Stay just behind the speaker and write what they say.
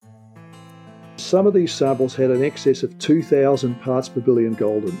Some of these samples had an excess of 2,000 parts per billion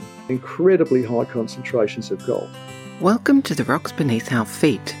gold in them, incredibly high concentrations of gold. Welcome to The Rocks Beneath Our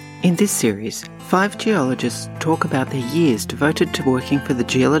Feet. In this series, 5 geologists talk about their years devoted to working for the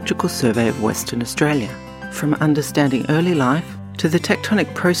Geological Survey of Western Australia, from understanding early life to the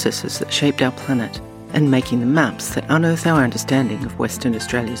tectonic processes that shaped our planet and making the maps that unearth our understanding of Western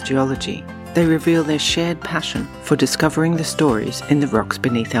Australia's geology. They reveal their shared passion for discovering the stories in the rocks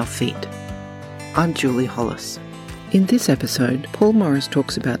beneath our feet. I'm Julie Hollis. In this episode, Paul Morris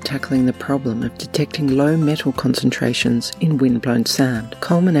talks about tackling the problem of detecting low metal concentrations in wind-blown sand,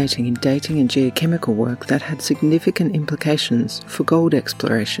 culminating in dating and geochemical work that had significant implications for gold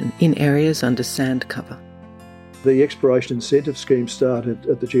exploration in areas under sand cover. The Exploration Incentive Scheme started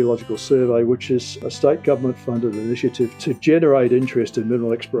at the Geological Survey, which is a state government-funded initiative to generate interest in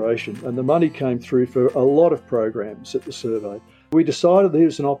mineral exploration, and the money came through for a lot of programs at the survey. We decided there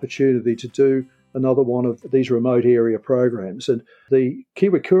was an opportunity to do another one of these remote area programs. And the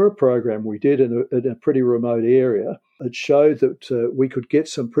Kiwikura program we did in a pretty remote area, it showed that we could get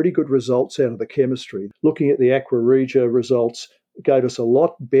some pretty good results out of the chemistry. Looking at the Aqua Regia results gave us a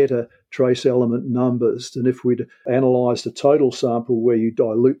lot better trace element numbers than if we'd analysed a total sample where you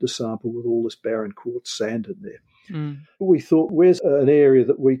dilute the sample with all this barren quartz sand in there. We thought, where's an area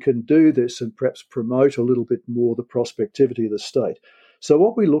that we can do this and perhaps promote a little bit more the prospectivity of the state? So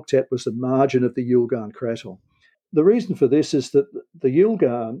what we looked at was the margin of the Yilgarn Craton. The reason for this is that the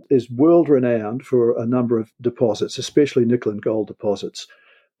Yilgarn is world-renowned for a number of deposits, especially nickel and gold deposits.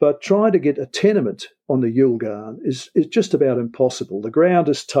 But trying to get a tenement on the Yilgarn is just about impossible. The ground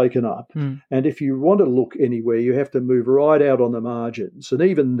is taken up, and if you want to look anywhere, you have to move right out on the margins. And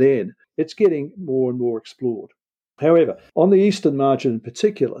even then, it's getting more and more explored. However, on the eastern margin in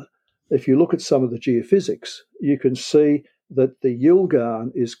particular, if you look at some of the geophysics, you can see that the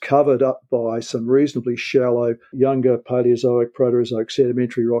Yilgarn is covered up by some reasonably shallow younger Paleozoic, Proterozoic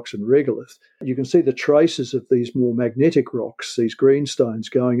sedimentary rocks and regolith. You can see the traces of these more magnetic rocks, these greenstones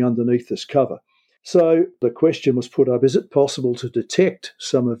going underneath this cover. So the question was put up, is it possible to detect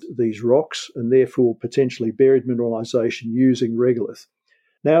some of these rocks and therefore potentially buried mineralisation using regolith?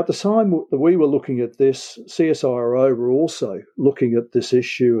 Now, at the time that we were looking at this, CSIRO were also looking at this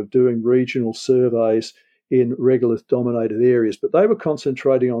issue of doing regional surveys in regolith-dominated areas, but they were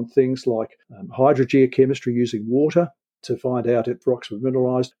concentrating on things like hydrogeochemistry using water to find out if rocks were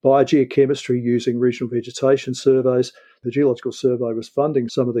mineralised, biogeochemistry using regional vegetation surveys. The Geological Survey was funding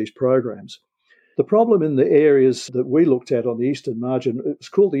some of these programs. The problem in the areas that we looked at on the eastern margin, it was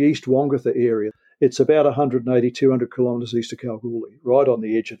called the East Wongatha area. It's about 180, 200 kilometres east of Kalgoorlie, right on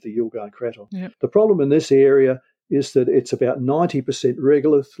the edge of the Yilgarn Craton. Yep. The problem in this area is that it's about 90%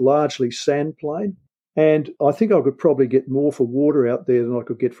 regolith, largely sandplain. And I think I could probably get more for water out there than I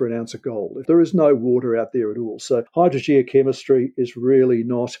could get for an ounce of gold. If there is no water out there at all. So hydrogeochemistry is really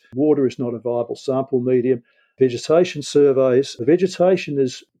not, water is not a viable sample medium. Vegetation surveys, the vegetation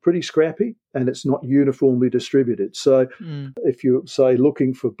is pretty scrappy and it's not uniformly distributed. So if you're, say,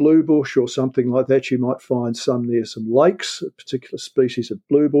 looking for blue bush or something like that, you might find some near some lakes, a particular species of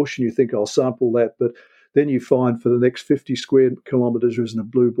blue bush, and you think, I'll sample that. But then you find for the next 50 square kilometres there isn't a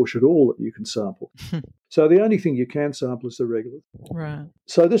blue bush at all that you can sample. So the only thing you can sample is the regolith. Right.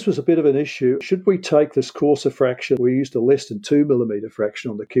 So this was a bit of an issue. Should we take this coarser fraction? We used a less than 2 millimetre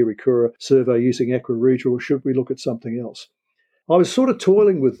fraction on the Kiwikura survey using Aqua Regia, or should we look at something else? I was sort of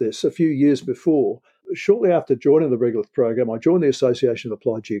toiling with this a few years before. Shortly after joining the regolith program, I joined the Association of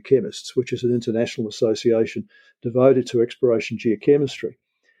Applied Geochemists, which is an international association devoted to exploration geochemistry.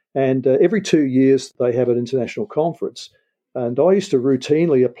 And every 2 years, they have an international conference. And I used to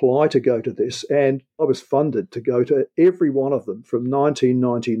routinely apply to go to this, and I was funded to go to every one of them from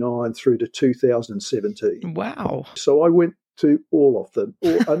 1999 through to 2017. Wow. So I went to all of them,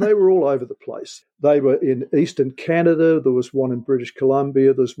 and they were all over the place. They were in eastern Canada. There was one in British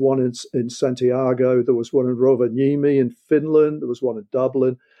Columbia. There was one in Santiago. There was one in Rovaniemi in Finland. There was one in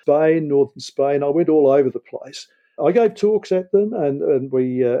Dublin, Spain, northern Spain. I went all over the place. I gave talks at them and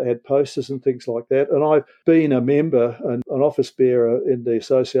we had posters and things like that. And I've been a member and an office bearer in the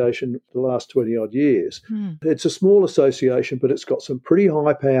association the last 20-odd years. It's a small association, but it's got some pretty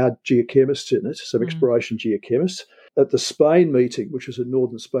high-powered geochemists in it, some exploration geochemists. At the Spain meeting, which was in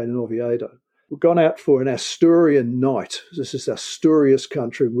northern Spain in Oviedo, we'd gone out for an Asturian night. This is Asturias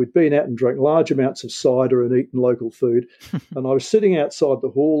country. We'd been out and drank large amounts of cider and eaten local food. And I was sitting outside the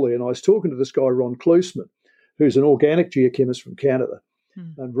hall there and I was talking to this guy, Ron Kloosman, who's an organic geochemist from Canada.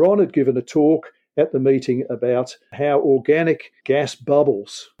 And Ron had given a talk at the meeting about how organic gas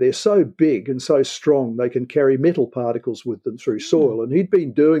bubbles, they're so big and so strong, they can carry metal particles with them through soil. And he'd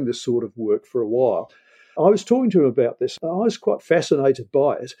been doing this sort of work for a while. I was talking to him about this. I was quite fascinated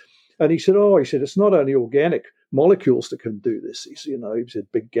by it. And he said, it's not only organic molecules that can do this. He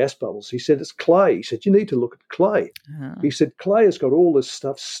said big gas bubbles. He said, it's clay. He said, you need to look at clay. He said, clay has got all this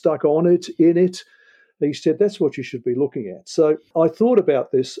stuff stuck on it, in it. He said, that's what you should be looking at. So I thought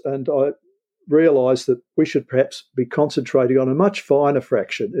about this and I realised that we should perhaps be concentrating on a much finer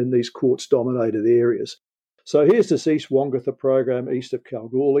fraction in these quartz-dominated areas. So here's this East Wongatha program east of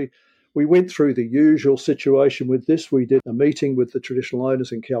Kalgoorlie. We went through the usual situation with this. We did a meeting with the traditional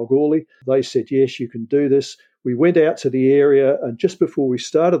owners in Kalgoorlie. They said, yes, you can do this. We went out to the area, and just before we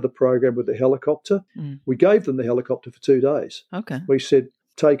started the program with the helicopter, we gave them the helicopter for 2 days. Okay. We said,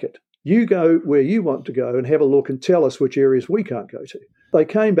 take it. You go where you want to go and have a look and tell us which areas we can't go to. They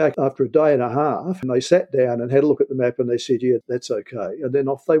came back after a day and a half and they sat down and had a look at the map and they said, yeah, that's okay. And then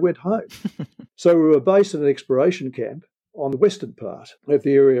off they went home. So we were based in an exploration camp on the western part of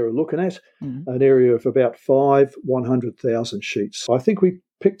the area we're looking at, an area of about 100,000 sheets. I think we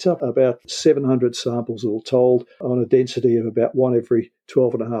picked up about 700 samples all told on a density of about 1 every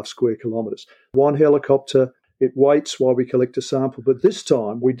 12.5 square kilometres. One helicopter, it waits while we collect a sample, but this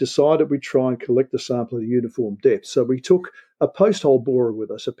time we decided we'd try and collect the sample at a uniform depth. So we took a post-hole borer with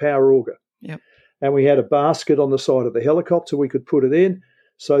us, a power auger, and we had a basket on the side of the helicopter we could put it in.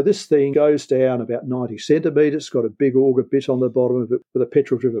 So this thing goes down about 90 centimetres, got a big auger bit on the bottom of it with a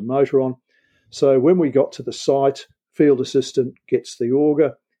petrol-driven motor on. So when we got to the site, field assistant gets the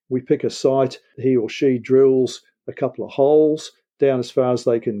auger, we pick a site, he or she drills a couple of holes down as far as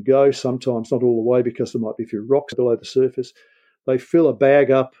they can go, sometimes not all the way because there might be a few rocks below the surface. They fill a bag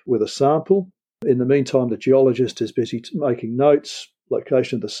up with a sample. In the meantime, the geologist is busy making notes,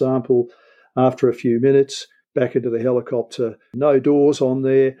 location of the sample. After a few minutes, back into the helicopter, no doors on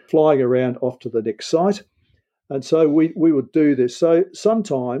there, flying around off to the next site. And so we would do this. So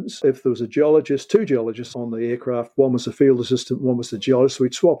sometimes if there was a geologist, 2 geologists on the aircraft, one was the field assistant, one was the geologist,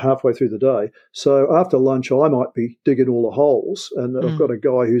 we'd swap halfway through the day. So after lunch, I might be digging all the holes and I've got a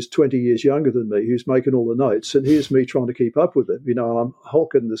guy who's 20 years younger than me who's making all the notes. And here's me trying to keep up with him. And I'm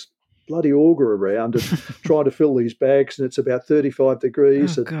hulking this bloody auger around and trying to fill these bags, and it's about 35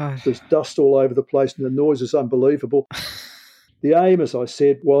 degrees and there's dust all over the place and the noise is unbelievable. The aim, as I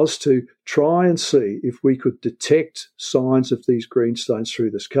said, was to try and see if we could detect signs of these greenstones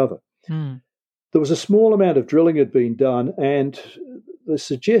through this cover. There was a small amount of drilling had been done, and the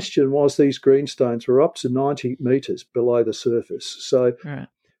suggestion was these greenstones were up to 90 metres below the surface. So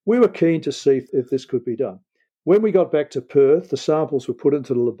we were keen to see if this could be done. When we got back to Perth, the samples were put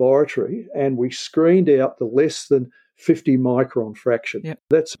into the laboratory and we screened out the less than 50 micron fraction.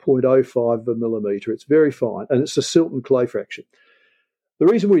 That's 0.05 of a millimetre. It's very fine, and it's a silt and clay fraction. The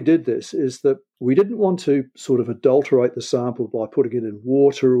reason we did this is that we didn't want to sort of adulterate the sample by putting it in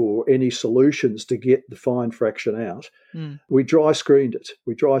water or any solutions to get the fine fraction out. We dry screened it.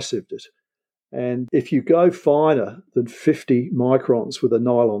 We dry sieved it. And if you go finer than 50 microns with a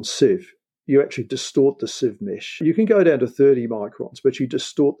nylon sieve, you actually distort the sieve mesh. You can go down to 30 microns, but you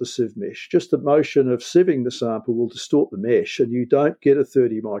distort the sieve mesh. Just the motion of sieving the sample will distort the mesh, and you don't get a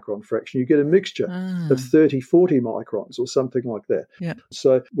 30 micron fraction. You get a mixture of 30, 40 microns or something like that.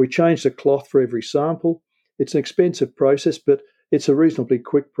 So we change the cloth for every sample. It's an expensive process, but it's a reasonably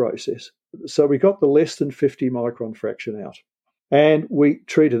quick process. So we got the less than 50 micron fraction out. And we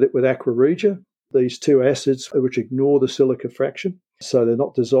treated it with aqua regia, these 2 acids which ignore the silica fraction. So they're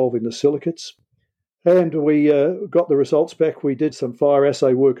not dissolving the silicates. And we got the results back. We did some fire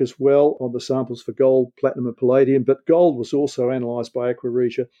assay work as well on the samples for gold, platinum and palladium, but gold was also analysed by aqua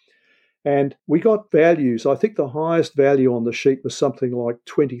regia. And we got values. I think the highest value on the sheet was something like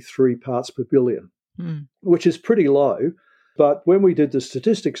 23 parts per billion, which is pretty low. But when we did the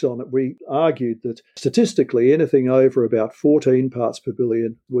statistics on it, we argued that statistically anything over about 14 parts per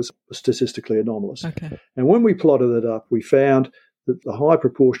billion was statistically anomalous. And when we plotted it up, we found that the high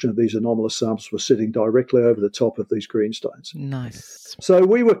proportion of these anomalous samples were sitting directly over the top of these greenstones. Nice. So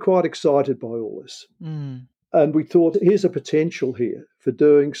we were quite excited by all this. And we thought, here's a potential here for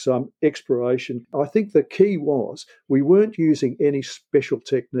doing some exploration. I think the key was we weren't using any special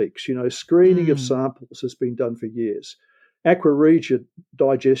techniques. Screening of samples has been done for years. Aqua regia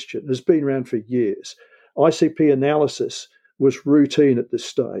digestion has been around for years. ICP analysis was routine at this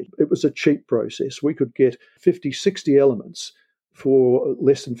stage. It was a cheap process. We could get 50, 60 elements for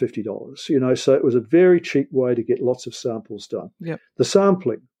less than $50, so it was a very cheap way to get lots of samples done. The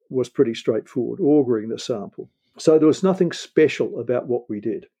sampling was pretty straightforward, augering the sample. So there was nothing special about what we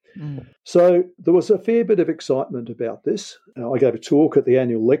did. So there was a fair bit of excitement about this. I gave a talk at the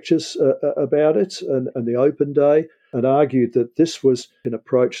annual lectures about it and the open day, and argued that this was an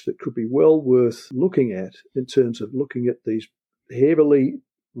approach that could be well worth looking at in terms of looking at these heavily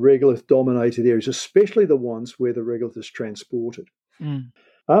regolith-dominated areas, especially the ones where the regolith is transported.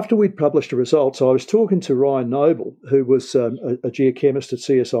 After we'd published the results, I was talking to Ryan Noble, who was a geochemist at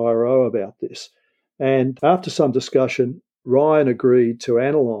CSIRO, about this. And after some discussion, Ryan agreed to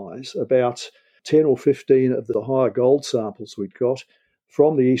analyse about 10 or 15 of the higher gold samples we'd got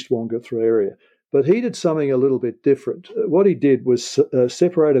from the East Wongatha area. But he did something a little bit different. What he did was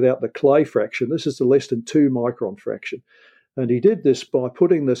separated out the clay fraction. This is the less than 2 micron fraction. And he did this by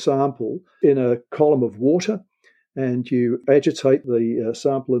putting the sample in a column of water, and you agitate the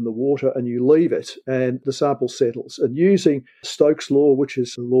sample in the water and you leave it, and the sample settles. And using Stokes' law, which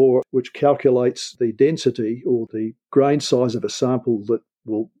is a law which calculates the density or the grain size of a sample that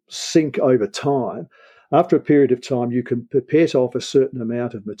will sink over time, after a period of time you can pipette off a certain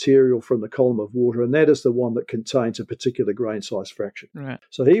amount of material from the column of water, and that is the one that contains a particular grain size fraction. Right.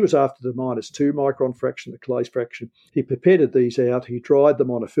 So he was after the minus 2 micron fraction, the clay fraction. He pipetted these out, he dried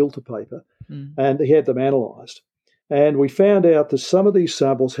them on a filter paper, and he had them analysed. And we found out that some of these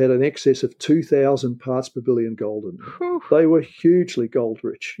samples had an excess of 2,000 parts per billion gold in them. They were hugely gold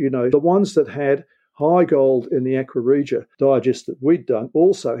rich. You know, the ones that had high gold in the Aqua Regia digest that we'd done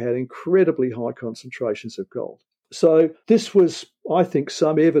also had incredibly high concentrations of gold. So this was, I think,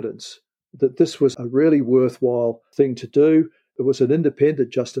 some evidence that this was a really worthwhile thing to do. It was an independent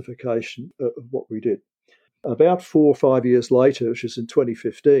justification of what we did. About 4 or 5 years later, which is in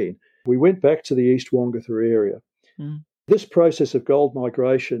 2015, we went back to the East Wongatha area. This process of gold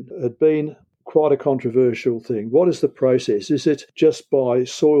migration had been quite a controversial thing. What is the process? Is it just by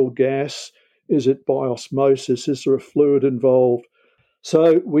soil gas? Is it by osmosis? Is there a fluid involved?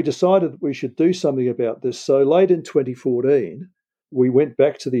 So we decided that we should do something about this. So late in 2014, we went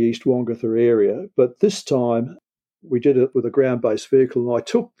back to the East Wongatha area, but this time we did it with a ground-based vehicle. And I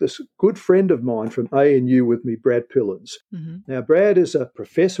took this good friend of mine from ANU with me, Brad Pillins. Now, Brad is a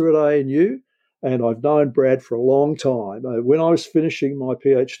professor at ANU, and I've known Brad for a long time. When I was finishing my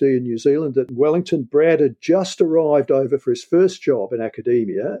PhD in New Zealand at Wellington, Brad had just arrived over for his first job in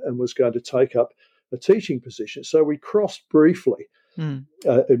academia and was going to take up a teaching position. So we crossed briefly in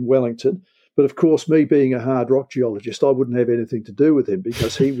Wellington. But of course, me being a hard rock geologist, I wouldn't have anything to do with him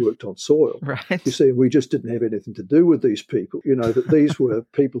because he worked on soil. Right. You see, we just didn't have anything to do with these people. You know, that these were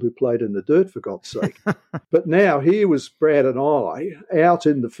people who played in the dirt, for God's sake. But now here was Brad and I out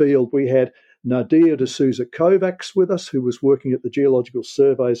in the field. We had Nadia de Souza Kovacs with us, who was working at the Geological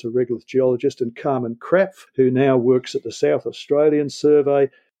Survey as a regolith geologist, and Carmen Krapf, who now works at the South Australian Survey.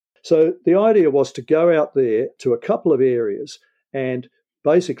 So the idea was to go out there to a couple of areas and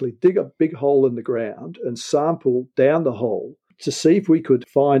basically dig a big hole in the ground and sample down the hole to see if we could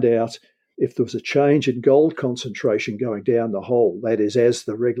find out if there was a change in gold concentration going down the hole, that is, as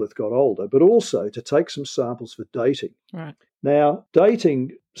the regolith got older, but also to take some samples for dating. Right. Now,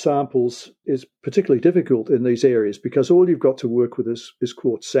 dating samples is particularly difficult in these areas because all you've got to work with is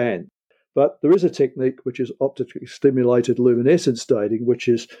quartz sand. But there is a technique which is optically stimulated luminescence dating, which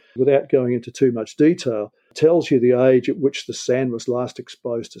is, without going into too much detail, tells you the age at which the sand was last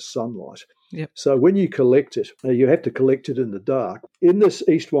exposed to sunlight. Yep. So when you collect it, you have to collect it in the dark. In this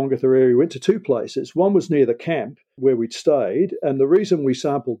East Wongatha area, we went to 2 places. One was near the camp where we'd stayed, and the reason we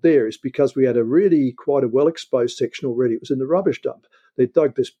sampled there is because we had quite a well-exposed section already. It was in the rubbish dump. They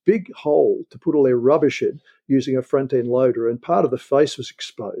dug this big hole to put all their rubbish in using a front-end loader, and part of the face was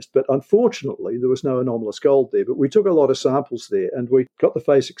exposed. But unfortunately, there was no anomalous gold there. But we took a lot of samples there, and we got the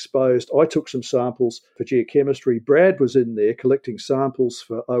face exposed. I took some samples for geochemistry. Brad was in there collecting samples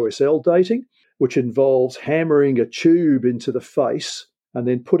for OSL dating, which involves hammering a tube into the face and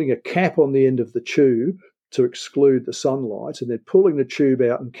then putting a cap on the end of the tube to exclude the sunlight, and then pulling the tube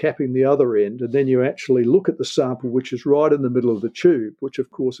out and capping the other end, and then you actually look at the sample, which is right in the middle of the tube, which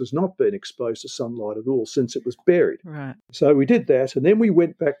of course has not been exposed to sunlight at all since it was buried. Right. So we did that, and then we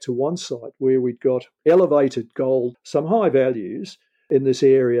went back to one site where we'd got elevated gold, some high values in this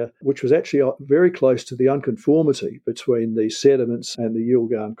area, which was actually very close to the unconformity between the sediments and the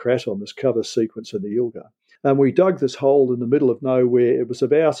Yilgarn craton, this cover sequence in the Yilgarn. And we dug this hole in the middle of nowhere. It was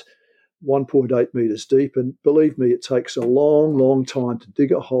about 1.8 metres deep, and believe me, it takes a long, long time to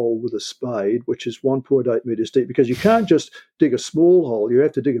dig a hole with a spade, which is 1.8 metres deep, because you can't just dig a small hole, you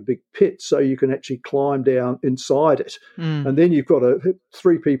have to dig a big pit so you can actually climb down inside it. And then you've got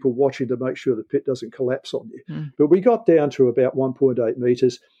 3 people watching to make sure the pit doesn't collapse on you. But we got down to about 1.8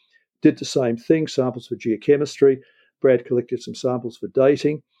 metres, did the same thing, samples for geochemistry. Brad collected some samples for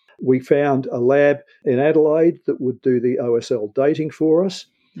dating. We found a lab in Adelaide that would do the OSL dating for us.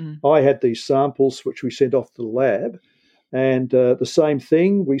 I had these samples which we sent off to the lab, and the same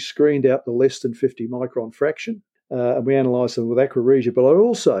thing, we screened out the less than 50 micron fraction, and we analysed them with aqua regia. But I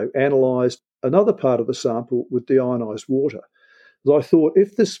also analysed another part of the sample with deionised water. I thought,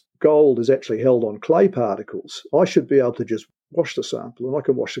 if this gold is actually held on clay particles, I should be able to just wash the sample and I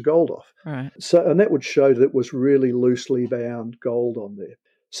can wash the gold off. Right. And that would show that it was really loosely bound gold on there.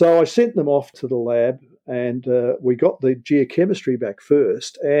 So I sent them off to the lab, and we got the geochemistry back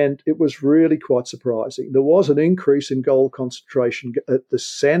first, and it was really quite surprising. There was an increase in gold concentration at the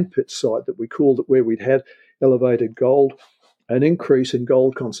sandpit site that we called it, where we'd had elevated gold, an increase in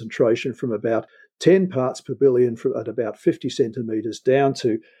gold concentration from about 10 parts per billion at about 50 centimetres down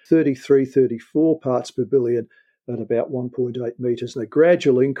to 33, 34 parts per billion at about 1.8 metres, and a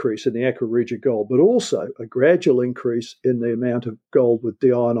gradual increase in the aqua regia gold, but also a gradual increase in the amount of gold with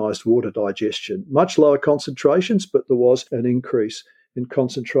deionised water digestion. Much lower concentrations, but there was an increase in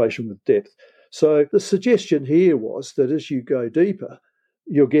concentration with depth. So the suggestion here was that as you go deeper,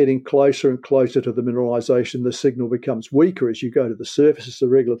 you're getting closer and closer to the mineralisation. The signal becomes weaker as you go to the surface. As the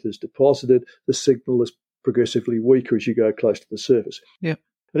regolith is deposited, the signal is progressively weaker as you go close to the surface. Yep.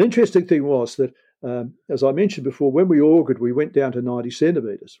 An interesting thing was that, as I mentioned before, when we augured, we went down to 90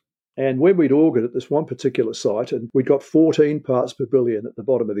 centimetres. And when we'd augured at this one particular site, and we got 14 parts per billion at the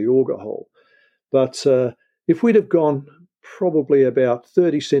bottom of the auger hole. But if we'd have gone probably about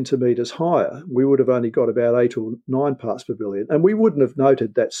 30 centimetres higher, we would have only got about 8 or 9 parts per billion, and we wouldn't have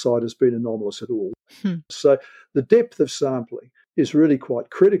noted that site as being anomalous at all. So the depth of sampling is really quite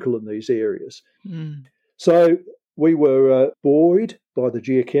critical in these areas. So we were buoyed by the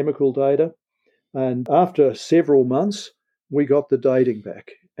geochemical data, and after several months, we got the dating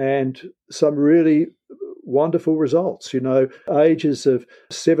back, and some really wonderful results. Ages of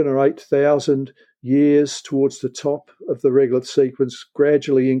 7,000 or 8,000 years towards the top of the regolith sequence,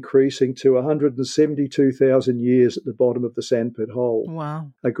 gradually increasing to 172,000 years at the bottom of the sandpit hole.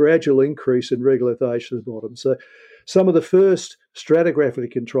 Wow. A gradual increase in regolith age to the bottom. So some of the first stratigraphically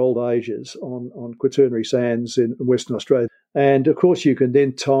controlled ages on quaternary sands in Western Australia. And of course, you can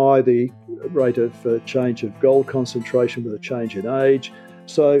then tie the rate of change of gold concentration with a change in age.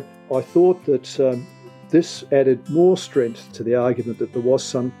 So I thought that this added more strength to the argument that there was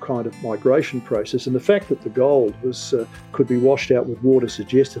some kind of migration process, and the fact that the gold could be washed out with water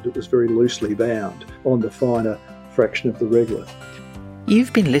suggested it was very loosely bound on the finer fraction of the regolith.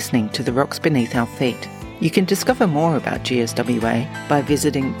 You've been listening to The Rocks Beneath Our Feet. You can discover more about GSWA by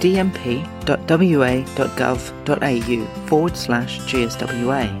visiting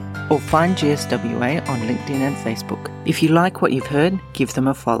dmp.wa.gov.au/GSWA, or find GSWA on LinkedIn and Facebook. If you like what you've heard, give them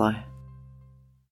a follow.